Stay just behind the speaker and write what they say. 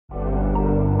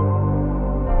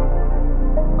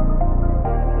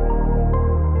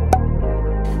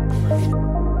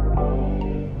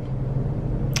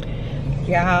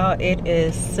Y'all, it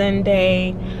is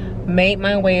Sunday. Made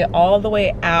my way all the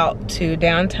way out to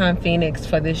downtown Phoenix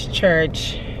for this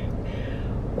church.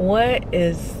 I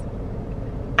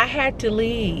had to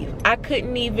leave. I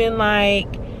couldn't even,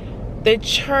 the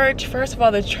church, first of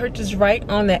all, the church is right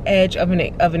on the edge of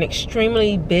an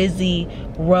extremely busy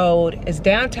road. It's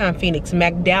downtown Phoenix,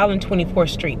 McDowell and 24th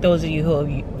Street, those of you who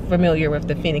are familiar with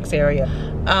the Phoenix area.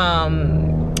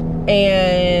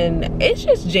 And it's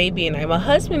just JB and I. My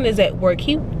husband is at work.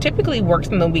 He typically works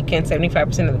on the weekend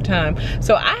 75% of the time.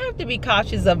 So I have to be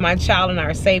cautious of my child and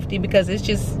our safety because it's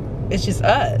just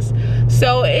us.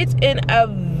 So it's in a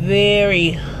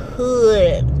very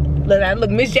hood. Look,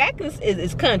 Miss Jackson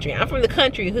is country. I'm from the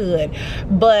country hood,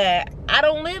 but I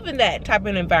don't live in that type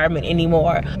of environment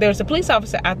anymore. There's a police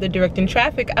officer out there directing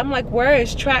traffic. I'm like, where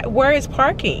is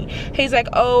parking? He's like,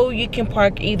 oh, you can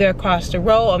park either across the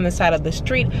road on the side of the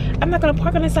street. I'm not gonna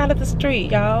park on the side of the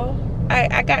street, y'all.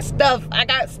 I got stuff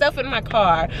in my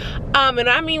car. And what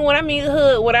I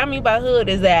mean by hood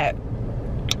is that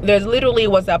there's literally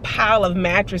was a pile of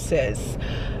mattresses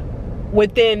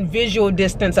within visual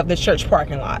distance of the church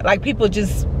parking lot. Like, people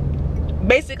just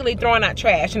basically throwing out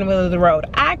trash in the middle of the road.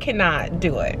 I cannot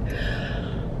do it.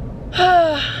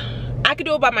 I could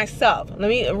do it by myself. Let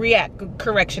me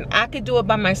correction. I could do it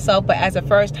by myself, but as a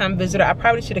first-time visitor, I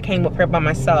probably should have came up here by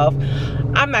myself.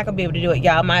 I'm not gonna be able to do it,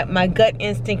 y'all. My gut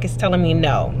instinct is telling me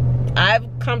no. I've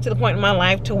come to the point in my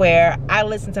life to where I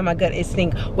listen to my gut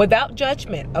instinct without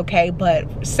judgment, okay?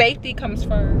 But safety comes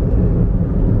first.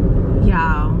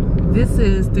 Y'all, this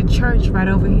is the church right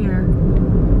over here,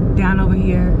 down over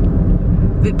here.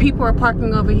 The people are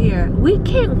parking over here. We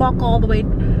can't walk all the way,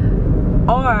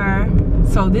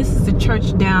 so this is the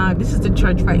church down, this is the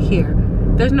church right here.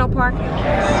 There's no parking.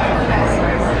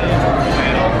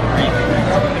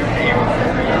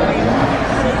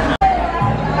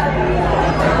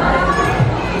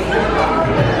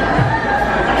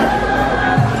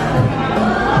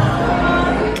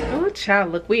 Oh,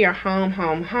 child, look, we are home.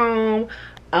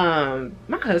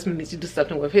 My husband needs to do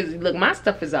something with his. Look, my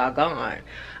stuff is all gone.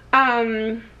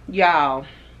 Y'all,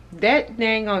 that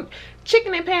dang on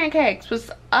chicken and pancakes was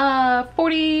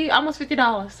almost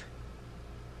 $50.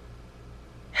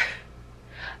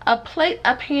 A plate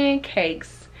of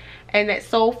pancakes and that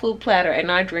soul food platter and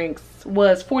our drinks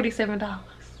was $47.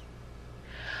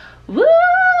 Woo!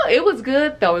 It was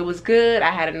good though. It was good.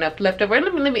 I had enough left over.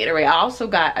 Let me iterate. I also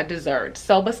got a dessert.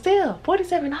 So, but still,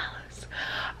 $47.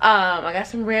 I got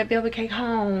some red velvet cake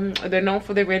home. They're known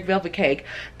for their red velvet cake.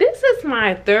 This is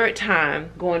my third time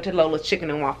going to Lola's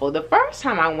Chicken and Waffle. The first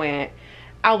time I went,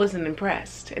 I wasn't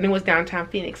impressed, and it was downtown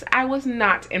Phoenix. I was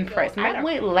not impressed. I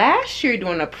went last year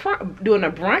doing a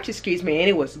brunch, excuse me, and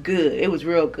it was good. It was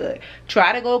real good.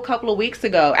 Tried to go a couple of weeks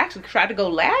ago. Actually, tried to go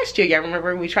last year. Y'all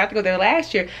remember we tried to go there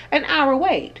last year? An hour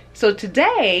wait. So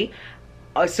today,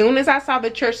 as soon as I saw the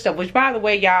church stuff, which by the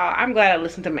way, y'all, I'm glad I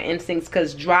listened to my instincts,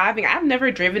 because driving, I've never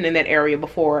driven in that area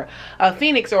before,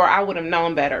 Phoenix, or I would have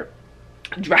known better.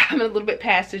 Driving a little bit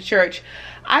past the church,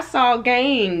 I saw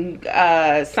gang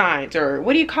signs, or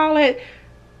what do you call it?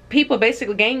 People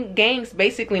basically, gangs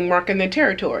basically marking their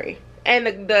territory. And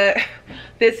the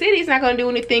city's not going to do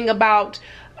anything about,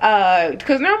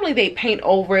 because normally they paint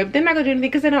over it, but they're not going to do anything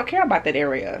because they don't care about that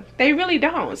area. They really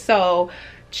don't. So,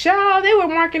 child, they were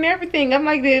marking everything. I'm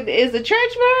like, is the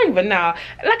church burned? But no,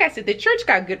 like I said, the church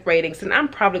got good ratings, and I'm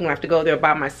probably gonna have to go there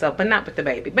by myself, but not with the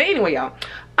baby. But anyway, y'all,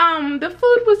 the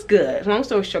food was good. Long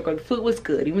story short, the food was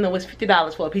good, even though it was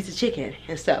 $50 for a piece of chicken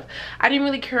and stuff. I didn't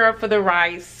really care for the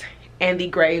rice and the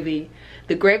gravy.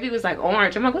 The gravy was like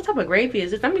orange. I'm like, what type of gravy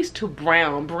is this? I'm used to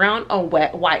brown or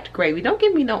white gravy. Don't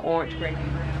give me no orange gravy.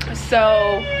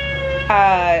 So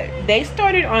they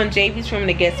started on JB's room in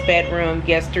the guest bedroom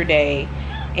yesterday,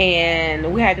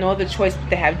 and we had no other choice but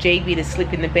to have JB to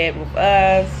sleep in the bed with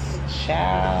us.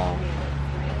 Child.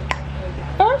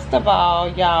 First of all,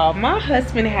 y'all, my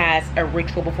husband has a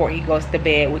ritual before he goes to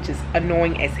bed, which is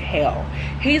annoying as hell.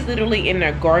 He's literally in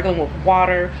there gargling with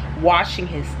water, washing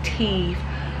his teeth.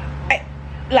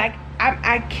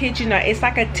 I kid you not, it's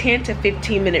like a 10 to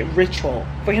 15 minute ritual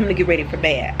for him to get ready for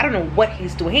bed. I don't know what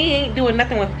he's doing. He ain't doing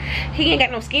nothing with, he ain't got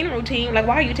no skin routine. Like,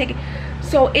 why are you taking?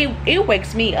 So it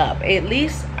wakes me up. At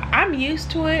least I'm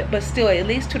used to it, but still, at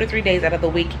least 2 to 3 days out of the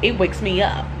week, it wakes me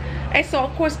up. And so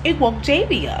of course it woke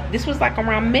JB up. This was like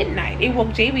around midnight. It woke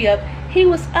JB up. He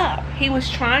was up. He was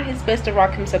trying his best to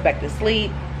rock himself back to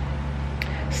sleep.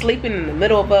 Sleeping in the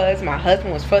middle of us. My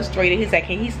husband was frustrated. He's like,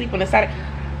 can he sleep on the side?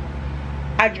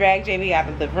 I dragged JB out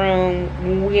of the room.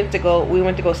 We went to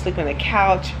go sleep on the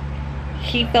couch.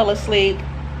 He fell asleep.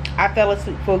 I fell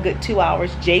asleep for a good 2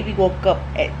 hours. JB woke up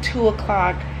at 2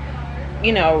 o'clock,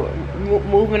 you know,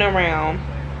 moving around,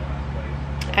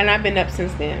 and I've been up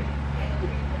since then.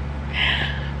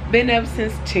 Been up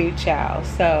since 2, child.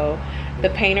 So the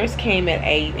painters came at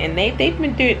 8, and they've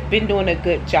been doing a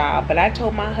good job. But I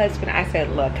told my husband, I said,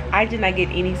 look, I did not get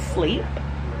any sleep.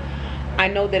 I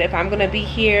know that if I'm gonna be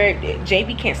here,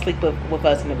 JB can't sleep with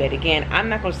us in the bed again. I'm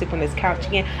not gonna sleep on this couch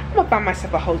again. I'm gonna find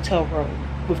myself a hotel room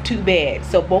with 2 beds,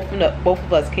 so both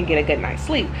of us can get a good night's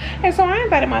sleep. And so I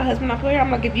invited my husband up here. I'm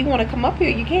like, if you want to come up here,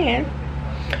 you can.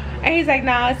 And he's like,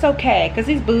 nah, it's okay, because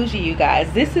he's bougie, you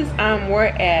guys. This is we're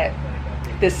at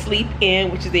the Sleep Inn,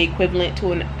 which is the equivalent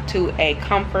to a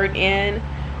Comfort Inn.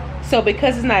 So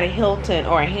because it's not a Hilton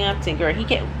or a Hampton, girl,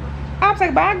 I was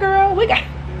like, bye, girl, we got.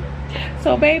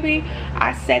 So baby,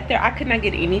 I sat there. I could not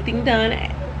get anything done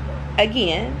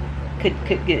again. Could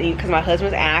get, because my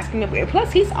husband's asking me.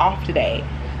 Plus he's off today,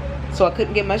 so I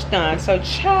couldn't get much done. So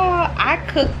child, I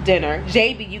cooked dinner.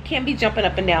 JB, you can't be jumping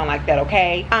up and down like that,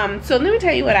 okay? So let me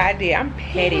tell you what I did. I'm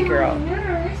petty, girl.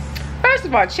 First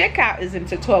of all, checkout is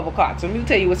until 12 o'clock. So let me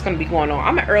tell you what's going to be going on.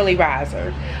 I'm an early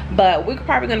riser, but we're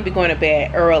probably going to be going to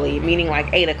bed early, meaning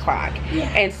like 8 o'clock. Yeah.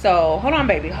 And so, hold on,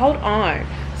 baby. Hold on.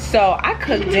 So I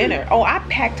cooked dinner. Oh, I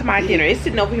packed my dinner. It's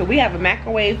sitting over here. We have a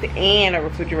microwave and a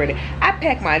refrigerator. I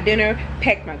packed my dinner,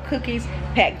 packed my cookies,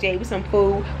 packed Jay with some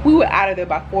food. We were out of there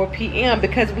by 4 p.m.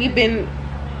 because we've been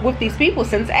with these people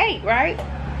since 8, right?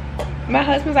 My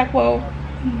husband's like, well,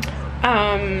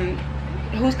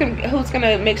 who's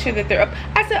gonna make sure that they're up?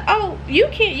 I said, oh, you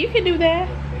can do that.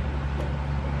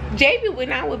 JB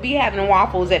and I would be having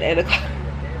waffles at 8 o'clock.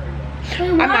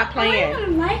 I'm not playing. I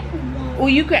don't like waffles. Well,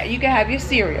 you can have your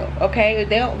cereal, okay?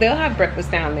 They'll have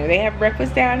breakfast down there. They have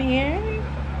breakfast down here.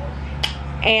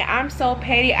 And I'm so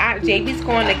petty. JB's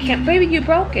going to camp. Baby, you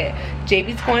broke it.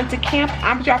 JB's going to camp.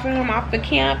 I'm dropping him off at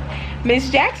camp.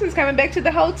 Miss Jackson's coming back to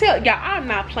the hotel. Y'all, I'm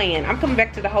not playing. I'm coming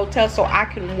back to the hotel so I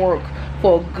can work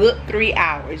for a good 3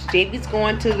 hours. JB's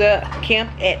going to the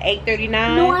camp at 8:39.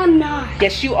 No, I'm not.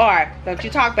 Yes, you are. Don't you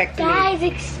talk back to me. Guys,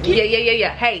 excuse me.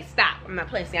 Yeah. Hey, stop. I'm not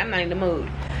playing. See, I'm not in the mood.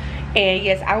 And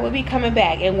yes, I will be coming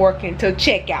back and working till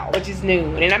checkout, which is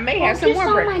noon. And I may have some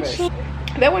more breakfast.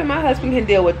 That way my husband can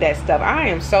deal with that stuff. I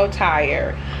am so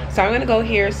tired. So I'm gonna go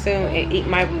here soon and eat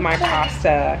my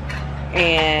pasta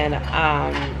and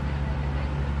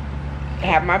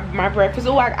have my breakfast.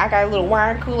 Oh, I got a little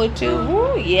wine cooler too.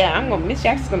 Ooh, yeah, Miss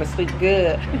Jackson's gonna sleep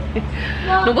good.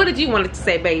 Well, now, what did you want to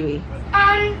say, baby?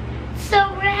 So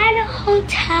we're at a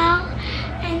hotel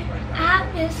and I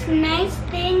have this nice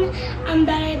thing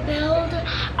that I build.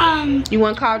 You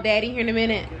want to call Daddy here in a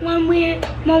minute? When we're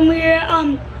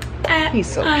at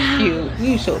he's so cute.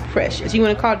 You so precious. You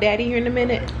want to call Daddy here in a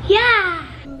minute? Yeah.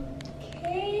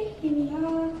 Okay, here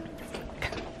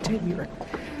we are.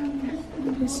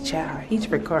 This child, he's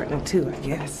recording too, I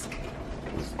guess.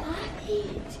 Stop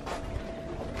it.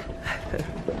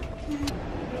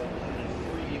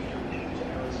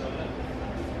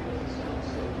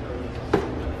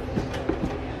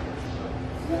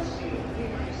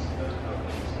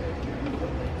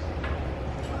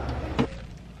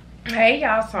 Hey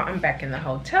y'all, so I'm back in the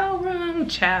hotel room,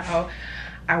 child.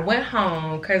 I went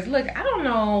home because look, I don't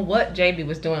know what JB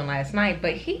was doing last night,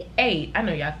 but he ate. I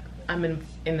know y'all, I'm in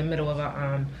the middle of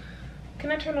a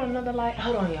can I turn on another light?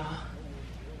 Hold on, y'all.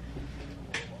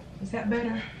 Is that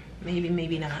better?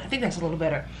 Maybe not. I think that's a little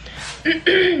better.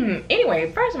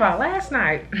 Anyway, first of all, last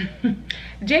night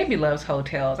JB loves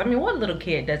hotels. I mean, what little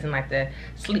kid doesn't like to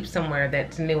sleep somewhere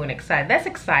that's new and exciting? That's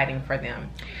exciting for them.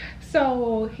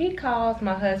 So he calls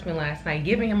my husband last night,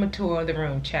 giving him a tour of the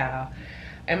room, child.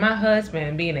 And my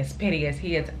husband, being as petty as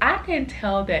he is, I can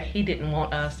tell that he didn't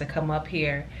want us to come up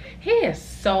here. He is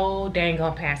so dang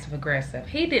on passive aggressive.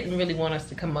 He didn't really want us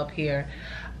to come up here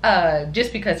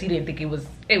just because he didn't think it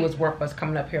was worth us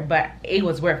coming up here, but it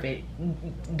was worth it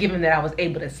given that I was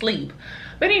able to sleep.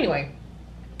 But anyway,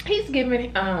 he's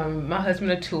giving my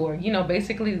husband a tour, you know,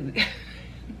 basically.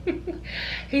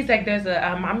 He's like, there's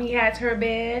a mommy has her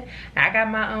bed, I got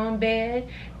my own bed,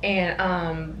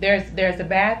 and there's a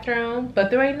bathroom, but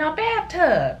there ain't no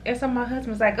bathtub. And so my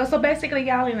husband's like, oh, so basically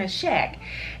y'all in a shack.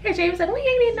 And James like, we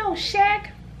ain't in no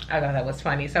shack. I thought that was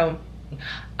funny. So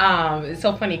it's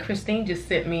so funny, Christine just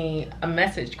sent me a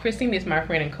message. Christine is my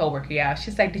friend and coworker, y'all.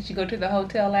 She's like, did you go to the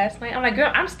hotel last night? I'm like,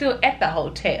 girl, I'm still at the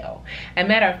hotel. And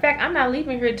matter of fact, I'm not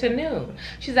leaving here till noon.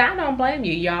 She's like, I don't blame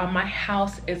you, y'all. My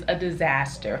house is a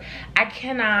disaster. I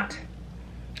cannot,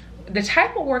 the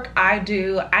type of work I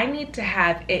do, I need to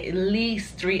have at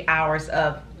least 3 hours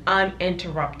of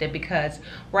uninterrupted, because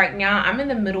right now I'm in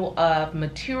the middle of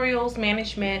materials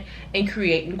management and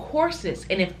creating courses,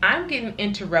 and if I'm getting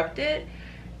interrupted,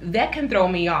 that can throw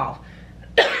me off.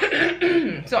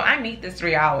 So I need this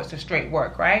 3 hours of straight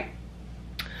work, right?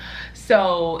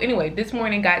 So anyway, this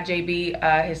morning got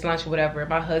JB his lunch or whatever.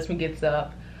 My husband gets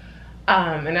up,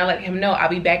 and I let him know I'll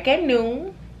be back at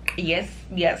noon. Yes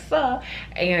sir.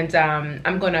 And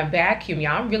I'm gonna vacuum.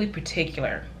 Y'all, I'm really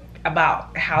particular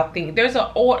about how things,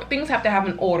 things have to have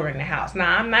an order in the house.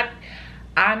 Now I'm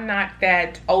not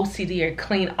that OCD or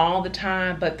clean all the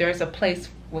time, but there's a place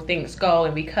where things go,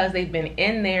 and because they've been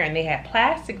in there and they had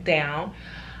plastic down,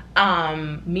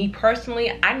 me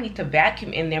personally, I need to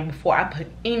vacuum in there before I put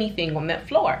anything on that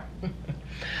floor.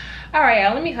 All right,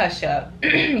 y'all, let me hush up.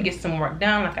 Get some work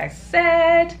done, like I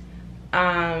said.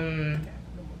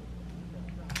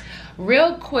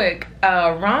 Real quick,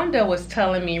 Rhonda was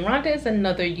telling me, Rhonda is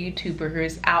another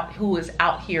YouTuber who is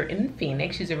out here in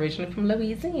Phoenix. She's originally from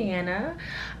Louisiana.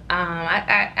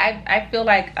 I feel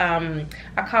like I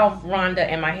call Rhonda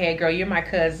in my head, girl, you're my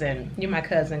cousin. You're my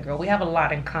cousin, girl. We have a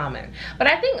lot in common. But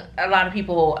I think a lot of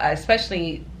people,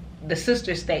 especially the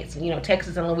sister states, you know,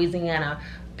 Texas and Louisiana,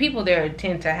 people there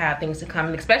tend to have things in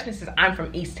common, especially since I'm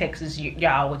from East Texas,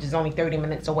 y'all, which is only 30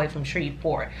 minutes away from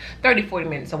Shreveport. 30-40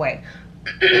 minutes away.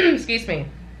 Excuse me.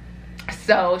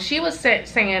 So she was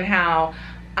saying how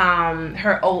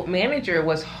her old manager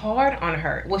was hard on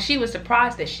her. Well, she was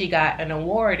surprised that she got an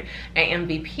award, an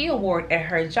MVP award at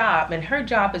her job, and her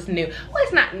job is new. Well,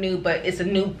 it's not new, but it's a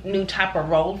new type of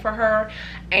role for her.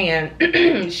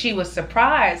 And she was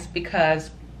surprised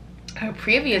because her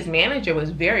previous manager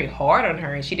was very hard on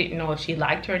her, and she didn't know if she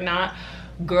liked her or not.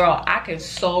 Girl, I can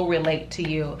so relate to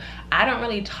you. I don't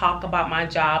really talk about my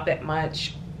job that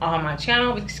much on my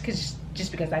channel just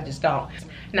because I just don't.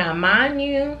 Now, mind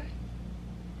you,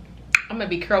 I'm gonna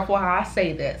be careful how I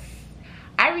say this.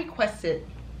 I requested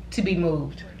to be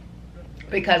moved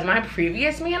because my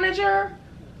previous manager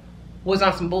was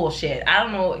on some bullshit. I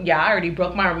don't know, yeah, I already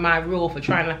broke my rule for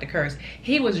trying not to curse.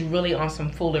 He was really on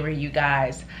some foolery, you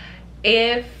guys.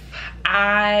 It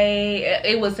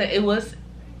was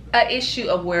an issue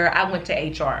of where I went to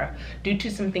HR due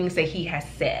to some things that he has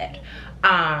said.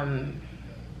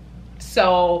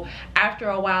 So after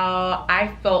a while,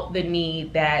 I felt the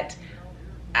need that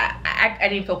I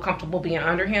didn't feel comfortable being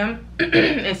under him.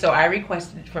 And so I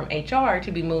requested from HR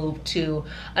to be moved to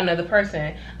another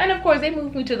person. And of course, they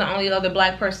moved me to the only other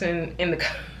black person in the,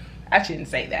 I shouldn't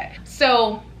say that.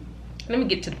 So let me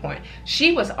get to the point.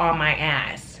 She was on my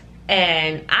ass,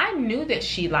 and I knew that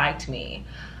she liked me.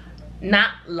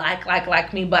 Not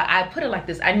like me, but I put it like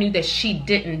this. I knew that she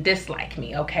didn't dislike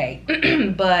me, okay?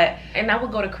 And I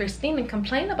would go to Christine and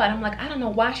complain about it. I'm like, I don't know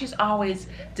why she's always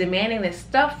demanding this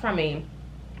stuff from me.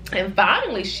 And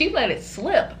finally, she let it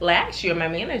slip last year, my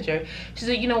manager. She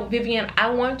said, you know, Vivian,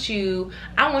 I want you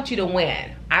to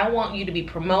win. I want you to be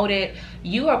promoted.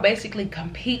 You are basically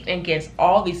competing against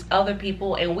all these other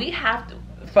people, and we have to,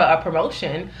 for a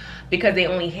promotion, because they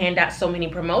only hand out so many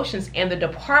promotions in the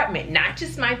department, not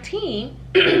just my team,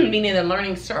 meaning the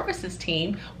learning services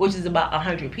team, which is about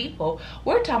 100 people.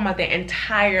 We're talking about the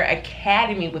entire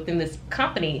academy within this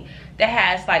company that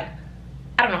has, like,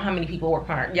 I don't know how many people work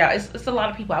for her. Yeah, it's a lot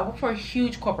of people. I work for a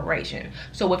huge corporation.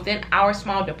 So within our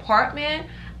small department,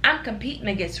 I'm competing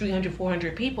against 300,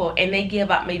 400 people, and they give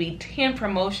out maybe 10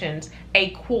 promotions a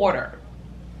quarter.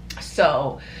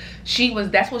 So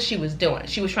that's what she was doing.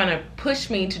 She was trying to push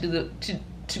me to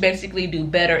basically do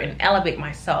better and elevate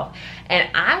myself. And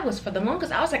I was, for the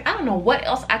longest, I was like, I don't know what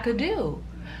else I could do.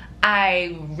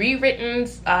 I've rewritten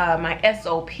my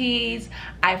SOPs.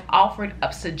 I've offered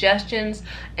up suggestions.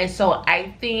 And so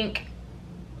I think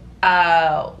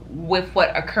with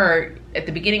what occurred at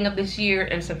the beginning of this year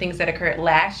and some things that occurred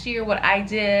last year, what I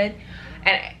did,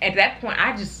 and at that point,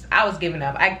 I was giving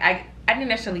up. I didn't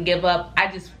necessarily give up.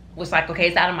 I just was like, okay,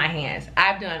 it's out of my hands.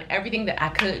 I've done everything that I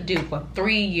could do for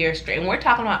 3 years straight. And we're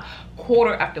talking about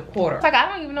quarter after quarter. It's like, I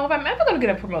don't even know if I'm ever gonna get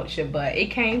a promotion, but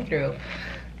it came through.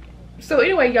 So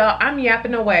anyway, y'all, I'm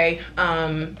yapping away.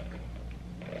 Oh,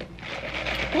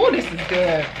 this is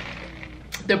good.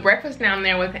 The breakfast down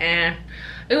there with Ann,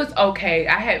 it was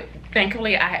okay.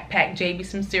 Thankfully, I had packed JB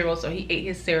some cereal, so he ate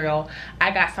his cereal.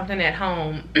 I got something at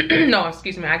home. No,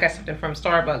 excuse me, I got something from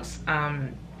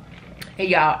Starbucks. Hey,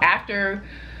 y'all, after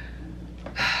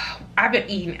I've been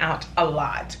eating out a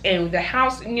lot, and the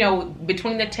house, you know,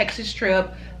 between the Texas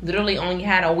trip, literally only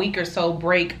had a week or so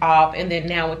break off, and then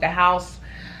now with the house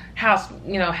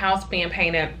being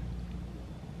painted,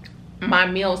 my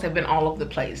meals have been all over the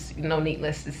place, you know,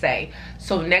 needless to say.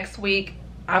 So next week,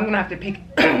 I'm gonna have to pick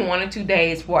 1 or 2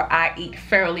 days where I eat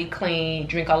fairly clean,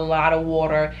 drink a lot of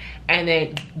water, and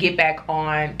then get back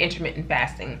on intermittent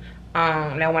fasting.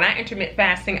 Now when I intermittent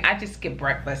fasting, I just skip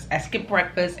breakfast. I skip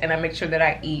breakfast and I make sure that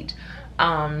I eat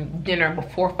dinner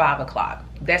before 5 o'clock.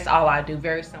 That's all I do,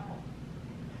 very simple.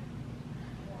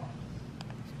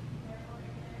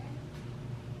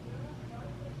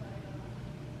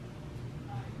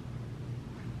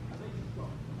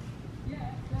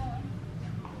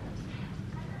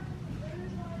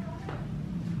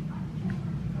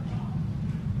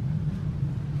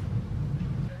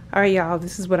 All right, y'all,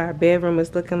 this is what our bedroom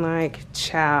is looking like.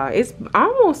 Child, it's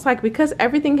almost like, because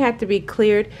everything had to be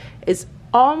cleared, it's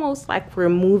almost like we're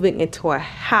moving into a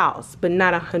house, but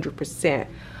not 100%.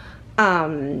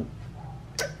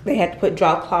 They had to put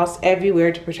drop cloths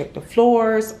everywhere to protect the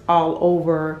floors, all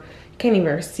over. Can't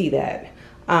even see that.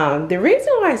 The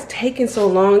reason why it's taking so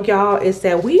long, y'all, is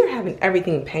that we are having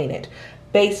everything painted.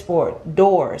 Baseboard,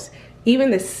 doors,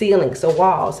 even the ceilings, the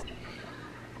walls.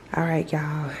 All right,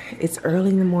 y'all, it's early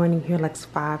in the morning here, like it's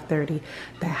 5:30.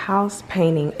 The house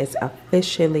painting is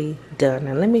officially done.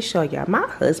 Now let me show y'all. My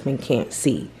husband can't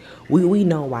see. We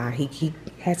know why. He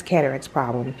has cataracts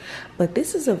problem, but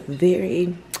this is a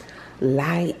very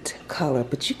light color,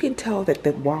 but you can tell that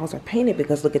the walls are painted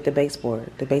because look at the baseboard.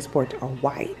 The baseboards are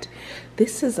white.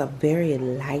 This is a very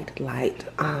light, I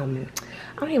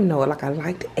don't even know, like a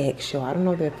light eggshell. I don't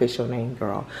know the official name,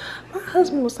 girl. My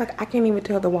husband was like, I can't even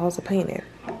tell the walls are painted.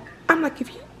 I'm like,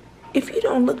 if you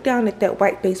don't look down at that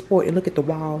white baseboard and look at the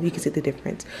wall, you can see the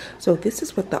difference. So this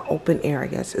is what the open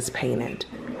areas is painted.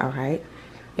 All right,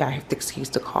 yeah, I have to excuse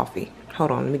the coffee.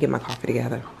 Hold on, let me get my coffee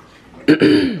together.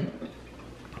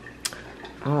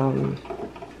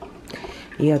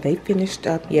 Yeah, they finished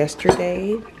up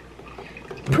yesterday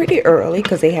pretty early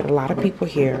because they had a lot of people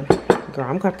here. Girl,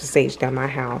 I'm going to sage down my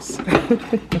house.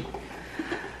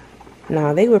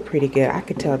 No, they were pretty good. I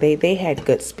could tell they had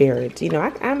good spirits. You know,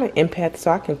 I'm an empath,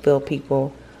 so I can feel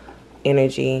people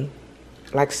energy,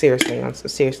 like seriously.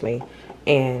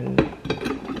 And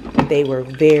they were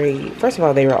first of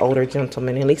all, they were older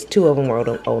gentlemen. At least 2 of them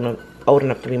were old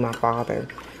enough to be my father.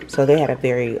 So they had a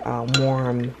very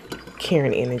warm,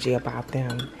 caring energy about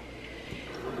them.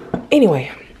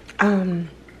 Anyway,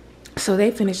 so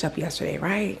they finished up yesterday,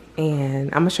 right?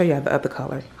 And I'm gonna show you the other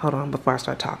color. Hold on, before I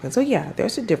start talking. So yeah,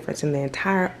 there's a difference in the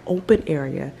entire open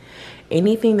area.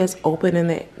 Anything that's open in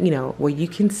the, you know, where you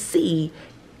can see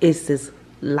is this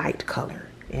light color.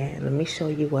 And let me show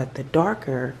you what the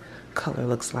darker color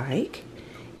looks like.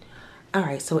 All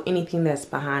right, so anything that's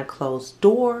behind closed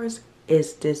doors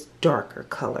is this darker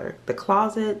color. The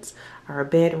closets, our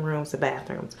bedrooms, the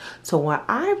bathrooms. So what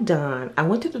I've done, I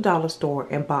went to the dollar store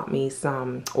and bought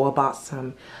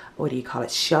some, what do you call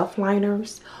it, shelf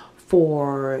liners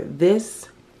for this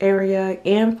area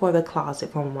and for the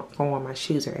closet from where my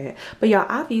shoes are at. But y'all,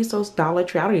 I've used those Dollar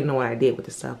Tree. I don't even know what I did with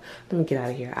this stuff. Let me get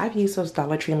out of here. I've used those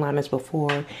Dollar Tree liners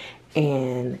before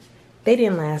and they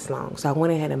didn't last long, so I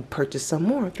went ahead and purchased some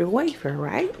more through Wayfair,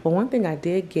 right? But one thing I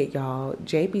did get, y'all,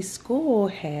 JB's school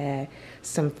had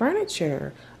some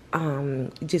furniture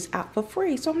just out for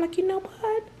free. So I'm like, you know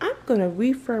what? I'm gonna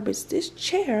refurbish this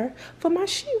chair for my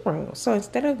shoe room. So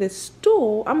instead of this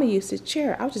stool, I'm gonna use this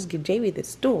chair. I'll just give JB this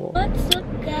stool. What's up,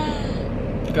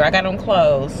 guys? Girl, I got on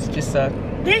clothes. Just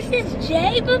This is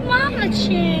JB Mama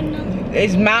channel.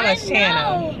 It's Mama's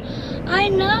channel. I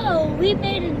know. We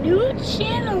made a new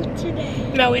channel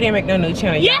today. No, we didn't make no new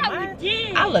channel. Yeah, we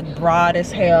did. I look broad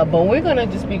as hell, but we're gonna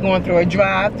just be going through a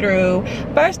drive-through.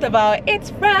 First of all,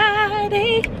 it's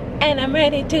Friday, and I'm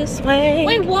ready to swing.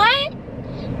 Wait, what?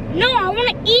 No, I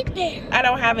want to eat there. I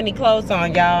don't have any clothes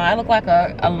on, y'all. I look like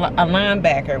a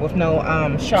linebacker with no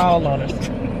shawl on it.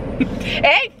 It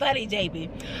ain't funny, JB.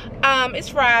 It's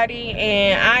Friday,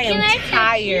 and I am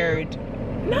tired.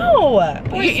 No.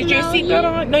 Is your seatbelt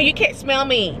on? No, you can't smell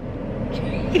me.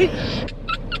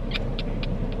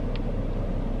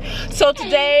 So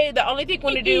today, the only thing we're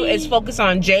gonna do is focus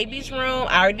on JB's room.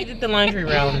 I already did the laundry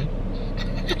room.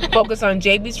 Focus on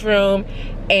JB's room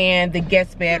and the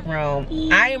guest bedroom.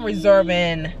 I am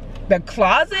reserving the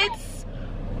closets.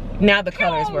 Now the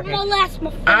color is working.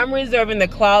 I'm reserving the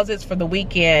closets for the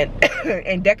weekend,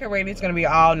 and decorating is gonna be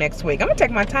all next week. I'm gonna take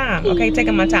my time, okay?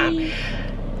 Taking my time.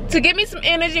 To give me some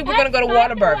energy, we're gonna go to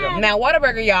Whataburger. Now,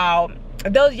 Whataburger, y'all,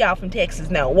 those y'all from Texas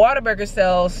know, Whataburger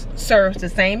serves the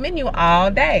same menu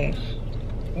all day.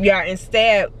 Yeah,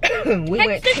 instead, we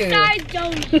went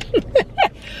to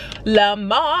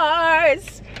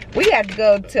Lamar's. We had to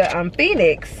go to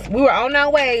Phoenix. We were on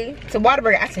our way to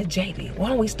Whataburger. I said, JB, why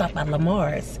don't we stop by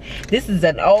Lamar's? This is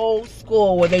an old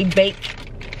school where they bake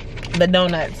the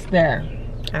donuts there.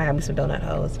 I have me some donut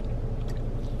hoes.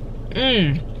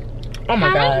 Oh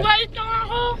my God.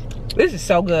 This is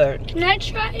so good. Can I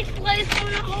try a slice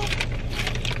donut hole?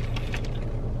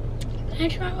 Can I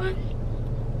try one?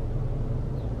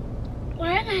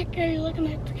 Why are you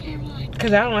looking at the camera like that?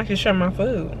 Because I don't like to share my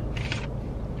food.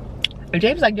 And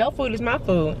James like, your food is my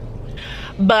food.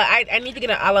 But I need to get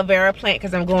an aloe vera plant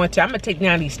because I'm going to take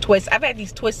down these twists. I've had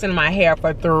these twists in my hair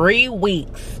for 3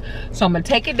 weeks. So I'm going to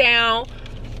take it down,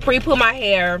 pre-poo my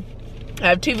hair. I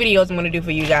have 2 videos I'm going to do for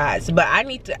you guys. But I'm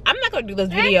not going to do those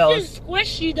videos. That's too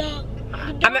squishy though.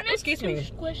 Excuse me.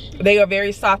 Squishy. They are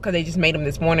very soft because they just made them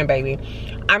this morning, baby.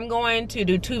 I'm going to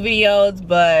do 2 videos,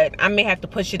 but I may have to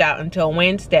push it out until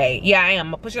Wednesday. Yeah, I am.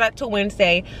 I'm going to push it out till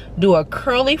Wednesday. Do a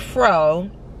curly fro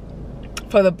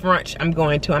for the brunch. I'm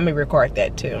going to record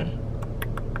that too.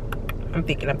 I'm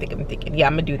thinking. Yeah,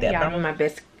 I'm gonna do that. Yeah, I'm in my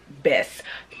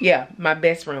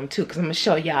best room too, because I'm gonna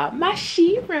show y'all my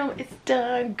sheet room is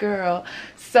done, girl.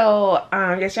 So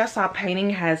yes, y'all saw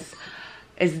painting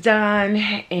is done,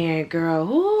 and girl,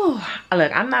 ooh,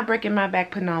 look, I'm not breaking my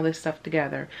back putting all this stuff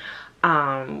together.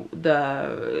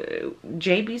 The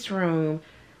JB's room,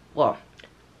 well,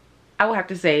 I would have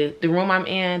to say the room I'm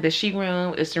in, the sheet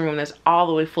room, is the room that's all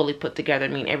the way fully put together. I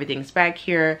mean, everything's back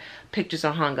here, pictures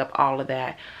are hung up, all of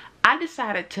that. I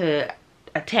decided to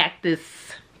attack this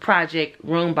project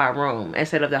room by room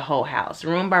instead of the whole house,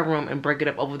 room by room, and break it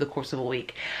up over the course of a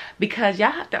week. Because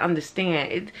y'all have to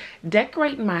understand,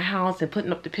 decorating my house and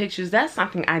putting up the pictures, that's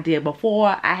something I did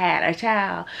before I had a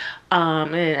child,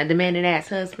 and a demanding ass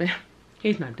husband.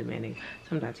 He's not demanding.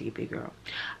 Sometimes he a big girl.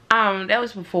 That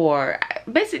was before.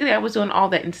 Basically, I was doing all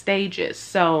that in stages.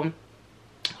 So,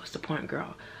 what's the point,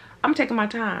 girl? I'm taking my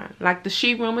time. Like, the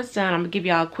sheet room is done. I'm gonna give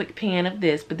y'all a quick pan of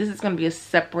this, but this is gonna be a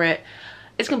separate.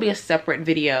 It's gonna be a separate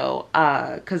video,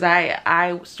 cause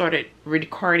I started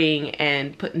recording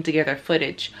and putting together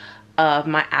footage of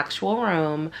my actual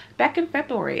room back in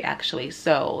February, actually.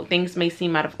 So things may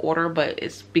seem out of order, but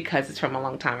it's because it's from a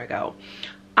long time ago.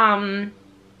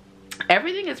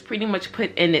 Everything is pretty much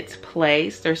put in its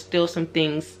place. There's still some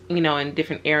things, you know, in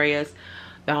different areas.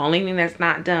 The only thing that's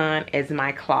not done is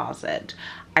my closet.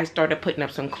 I started putting up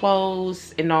some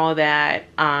clothes and all that.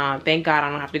 Thank God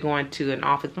I don't have to go into an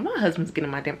office, but my husband's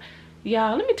getting my damn...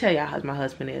 Y'all, let me tell y'all how my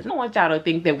husband is. I don't want y'all to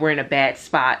think that we're in a bad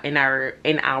spot in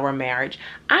our marriage.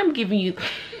 I'm giving you...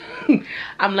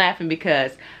 I'm laughing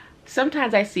because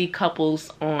sometimes I see couples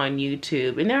on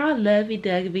YouTube and they're all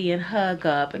lovey-dovey and hug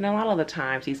up, and a lot of the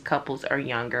times these couples are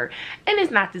younger. And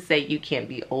it's not to say you can't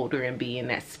be older and be in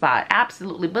that spot,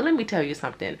 absolutely, but let me tell you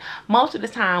something. Most of the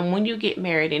time when you get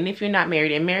married, and if you're not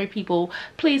married, and married people,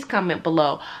 please comment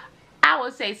below, I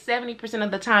would say 70%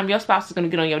 of the time your spouse is going to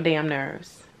get on your damn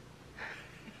nerves.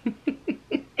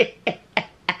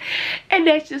 And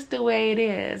that's just the way it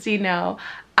is, you know.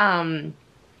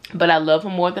 But I love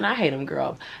him more than I hate him,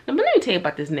 girl. Now, but let me tell you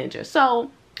about this ninja.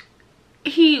 So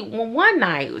one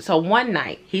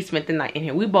night he spent the night in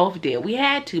here. We both did. We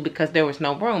had to because there was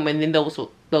no room. And then those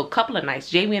couple of nights,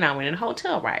 Jamie and I went in a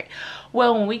hotel, right?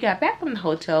 Well, when we got back from the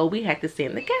hotel, we had to stay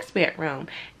in the guest bedroom.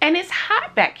 And it's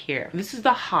hot back here. This is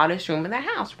the hottest room in the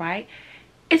house, right?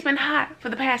 It's been hot for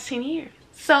the past 10 years.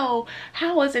 So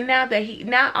how is it now that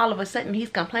now all of a sudden he's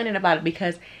complaining about it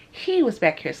because he was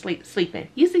back here sleeping?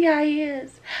 You see how he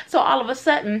is? So all of a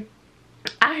sudden,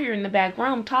 I hear in the back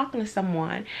room talking to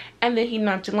someone, and then he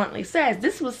nonchalantly says,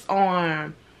 this was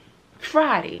on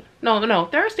Friday. No,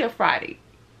 Thursday or Friday.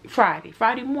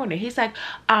 Friday morning. He's like,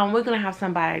 we're gonna have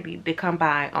somebody to come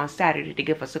by on Saturday to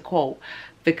give us a quote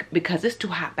because it's too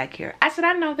hot back here. I said,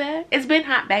 I know that. It's been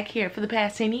hot back here for the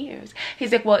past 10 years.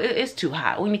 He's like, well, it's too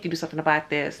hot. We need to do something about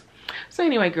this. So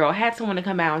anyway, girl, I had someone to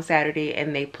come out on Saturday,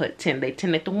 and they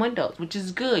tinted the windows, which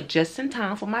is good, just in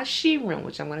time for my sheet room,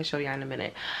 which I'm going to show y'all in a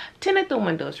minute. Tinted the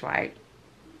windows, right?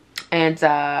 And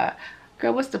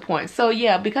girl, what's the point? So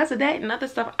yeah, because of that and other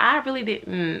stuff, I really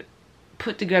didn't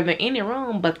put together any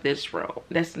room but this room.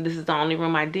 This is the only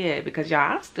room I did because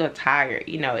y'all, I'm still tired.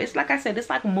 You know, it's like I said, it's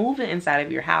like moving inside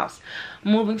of your house,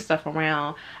 moving stuff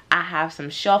around. I have some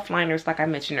shelf liners, like I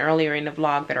mentioned earlier in the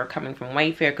vlog, that are coming from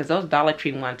Wayfair because those Dollar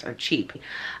Tree ones are cheap.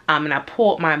 And I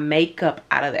pulled my makeup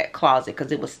out of that closet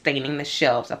because it was staining the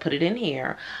shelves. I put it in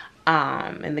here,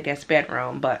 in the guest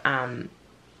bedroom. But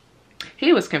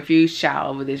he was confused,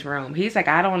 child, over this room. He's like,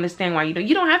 I don't understand why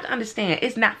you don't have to understand.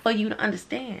 It's not for you to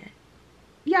understand.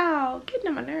 Y'all, getting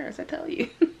on my nerves, I tell you.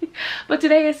 But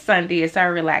today is Sunday. It's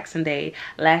our relaxing day.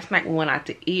 Last night we went out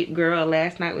to eat, girl.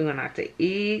 Last night we went out to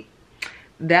eat.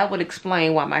 That would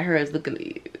explain why my hair is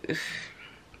looking...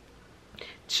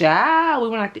 Child, we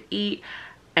went out to eat,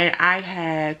 and I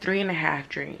had 3.5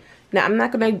 drinks. Now, I'm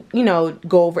not going to, you know,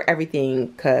 go over everything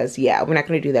because, yeah, we're not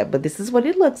going to do that. But this is what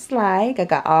it looks like. I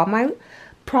got all my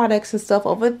products and stuff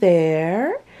over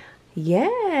there.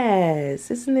 Yes,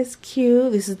 isn't this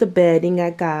cute? This is the bedding I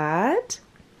got.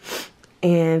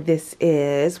 And this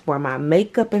is where my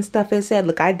makeup and stuff is at.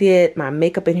 Look, I did my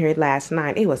makeup in here last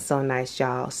night. It was so nice,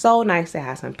 y'all. So nice to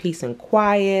have some peace and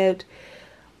quiet.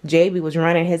 JB was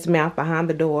running his mouth behind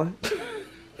the door.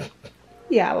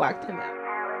 Yeah, I locked him out.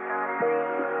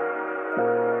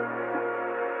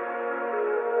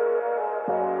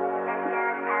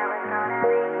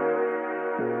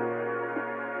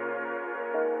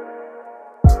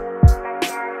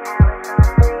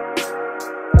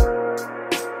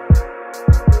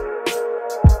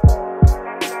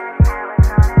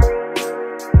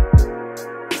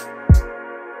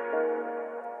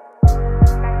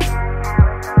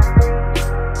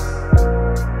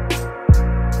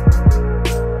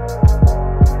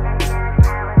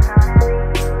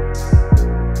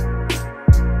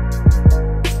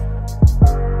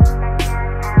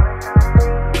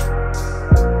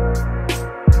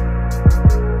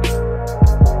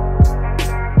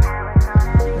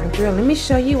 Let me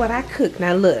show you what I cook.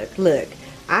 Now look.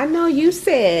 I know you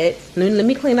said, let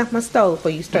me clean off my stove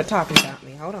before you start talking about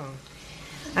me. Hold on.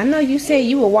 I know you said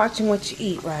you were watching what you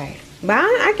eat, right? But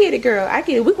I get it, girl. I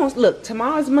get it. We're gonna look,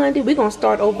 tomorrow's Monday, we're gonna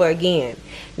start over again.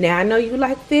 Now I know you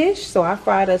like fish, so I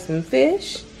fried us some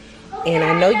fish. And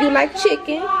I know you like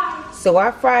chicken, so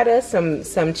I fried us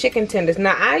some chicken tenders.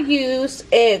 Now I used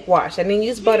egg wash. I didn't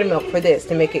use buttermilk for this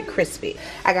to make it crispy.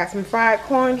 I got some fried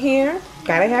corn here.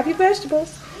 Gotta have your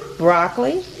vegetables.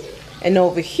 Broccoli, and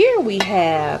over here we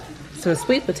have some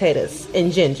sweet potatoes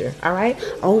and ginger. All right.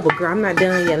 Oh, but girl, I'm not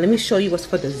done yet. Let me show you what's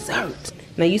for dessert.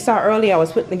 Now you saw earlier I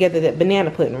was putting together that banana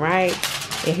pudding, right?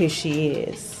 And here she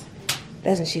is.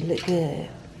 Doesn't she look good?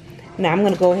 Now I'm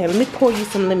gonna go ahead. Let me pour you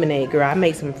some lemonade, girl. I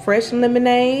made some fresh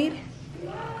lemonade.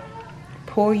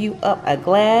 Pour you up a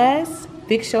glass.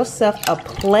 Fix yourself a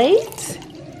plate,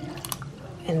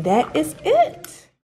 and that is it.